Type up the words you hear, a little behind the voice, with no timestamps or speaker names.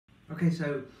Okay,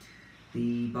 so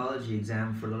the biology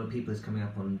exam for a lot of people is coming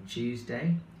up on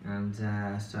Tuesday, and so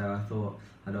I thought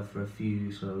I'd offer a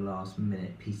few sort of last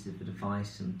minute pieces of advice,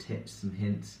 some tips, some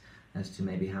hints as to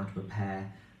maybe how to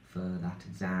prepare for that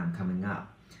exam coming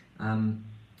up.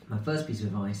 My first piece of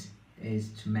advice is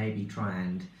to maybe try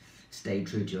and stay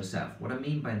true to yourself. What I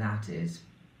mean by that is,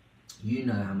 you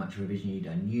know how much revision you've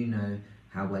done, you know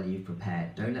how well you've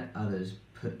prepared. Don't let others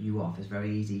put you off. It's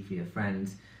very easy for your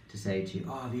friends to say to you,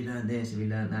 oh, have you learned this, have you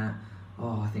learned that?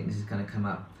 Oh, I think this is going to come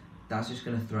up. That's just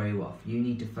going to throw you off. You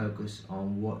need to focus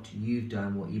on what you've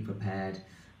done, what you prepared,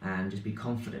 and just be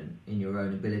confident in your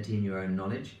own ability and your own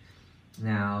knowledge.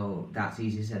 Now, that's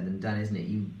easier said than done, isn't it?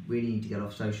 You really need to get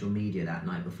off social media that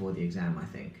night before the exam, I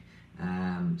think.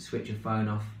 Switch your phone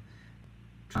off.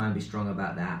 Try and be strong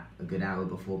about that a good hour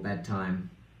before bedtime.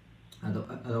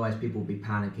 Otherwise, people will be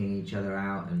panicking each other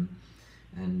out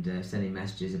and sending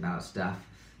messages about stuff.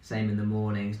 Same in the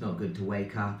morning. It's not good to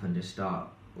wake up and just start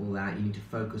all that. You need to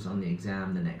focus on the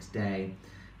exam the next day.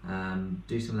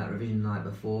 Do some of that revision the night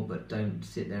before, but don't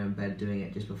sit there in bed doing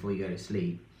it just before you go to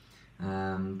sleep.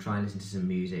 Try and listen to some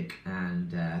music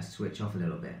and switch off a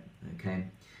little bit. Okay,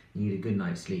 you need a good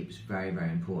night's sleep. It's very, very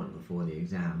important before the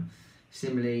exam.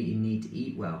 Similarly, you need to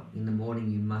eat well. In the morning,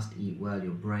 you must eat well.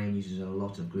 Your brain uses a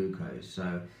lot of glucose.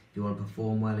 So if you want to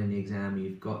perform well in the exam,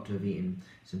 you've got to have eaten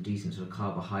some decent sort of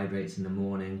carbohydrates in the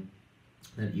morning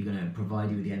that you're going to provide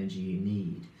you with the energy you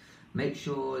need. Make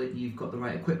sure that you've got the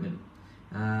right equipment.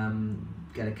 You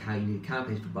need a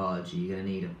calculator for biology. You're going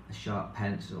to need a sharp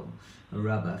pencil, a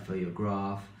rubber for your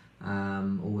graph.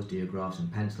 Always do your graphs in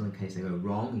pencil in case they go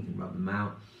wrong. You can rub them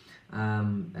out.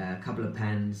 A couple of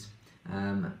pens.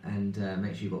 And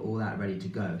make sure you've got all that ready to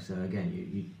go. So again,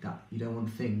 you don't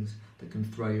want things that can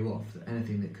throw you off,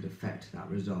 anything that could affect that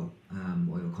result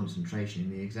or your concentration in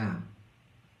the exam.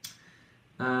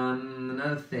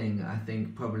 Another thing I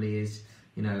think probably is,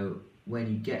 when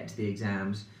you get to the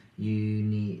exams,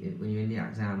 when you're in the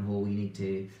exam hall, you need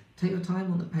to take your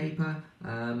time on the paper,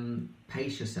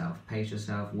 pace yourself,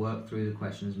 work through the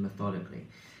questions methodically.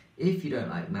 If you don't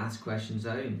like maths questions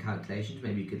though, and calculations,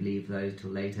 maybe you could leave those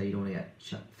till later. You don't want to get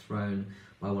thrown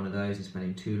by one of those and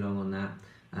spending too long on that.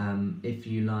 If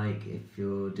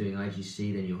you're doing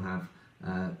IGC, then you'll have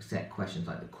set questions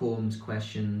like the Corms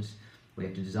questions, where you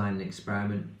have to design an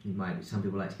experiment. Some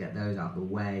people like to get those out of the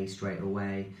way straight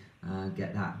away,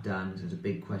 get that done. So it's a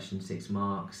big question, 6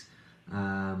 marks.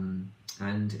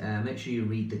 Make sure you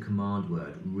read the command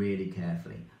word really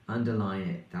carefully. Underline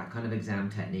it, that kind of exam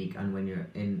technique, and when you're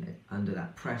under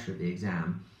that pressure of the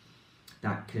exam,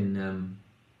 that can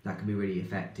be really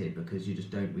effective, because you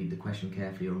just don't read the question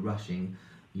carefully. You're rushing,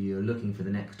 you're looking for the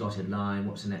next dotted line,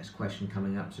 what's the next question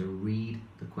coming up. So read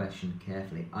the question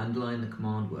carefully, underline the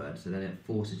command word, so then it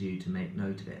forces you to make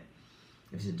note of it.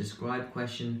 If it's a describe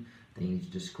question, then you need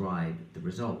to describe the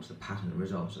results, the pattern of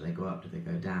results. Do they go up, do they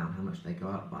go down, how much do they go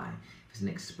up by? If it's an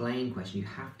explain question, you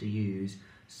have to use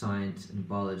science and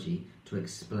biology to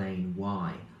explain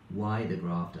why the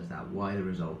graph does that, why the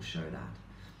results show that.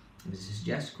 If it's a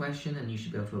suggest question, and you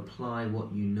should be able to apply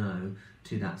what you know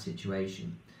to that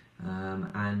situation.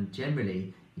 And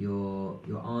generally, your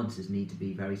answers need to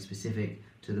be very specific,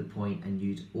 to the point, and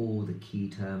use all the key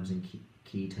terms and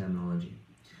key terminology.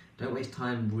 Don't waste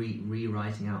time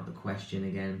rewriting out the question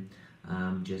again.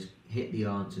 Just hit the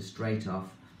answer straight off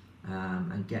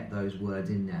and get those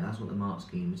words in there. That's what the mark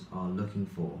schemes are looking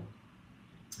for.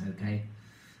 Okay,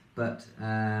 but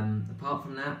apart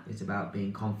from that, it's about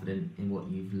being confident in what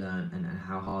you've learned and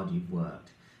how hard you've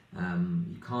worked.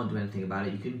 You can't do anything about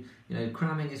it. You can,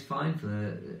 cramming is fine for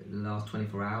the last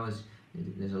 24 hours.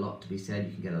 There's a lot to be said.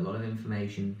 You can get a lot of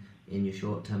information in your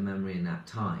short-term memory in that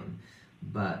time.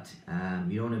 But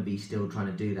you don't want to be still trying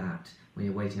to do that when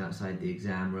you're waiting outside the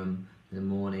exam room in the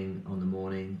morning,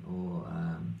 or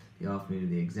the afternoon of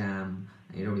the exam,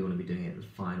 and you don't really want to be doing it the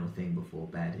final thing before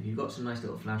bed. If you've got some nice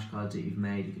little flashcards that you've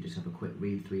made, you could just have a quick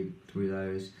read through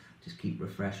those, just keep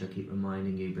refresher, keep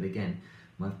reminding you. But again,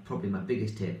 probably my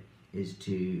biggest tip is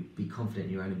to be confident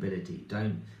in your own ability.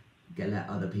 Don't let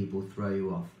other people throw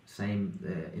you off. Same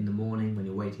in the morning when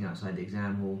you're waiting outside the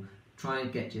exam hall. Try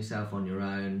and get yourself on your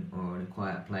own, or in a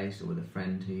quiet place, or with a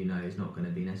friend who you know is not going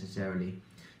to be necessarily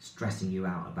stressing you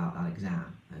out about that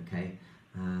exam, okay?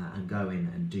 And go in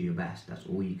and do your best. That's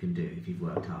all you can do if you've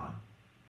worked hard.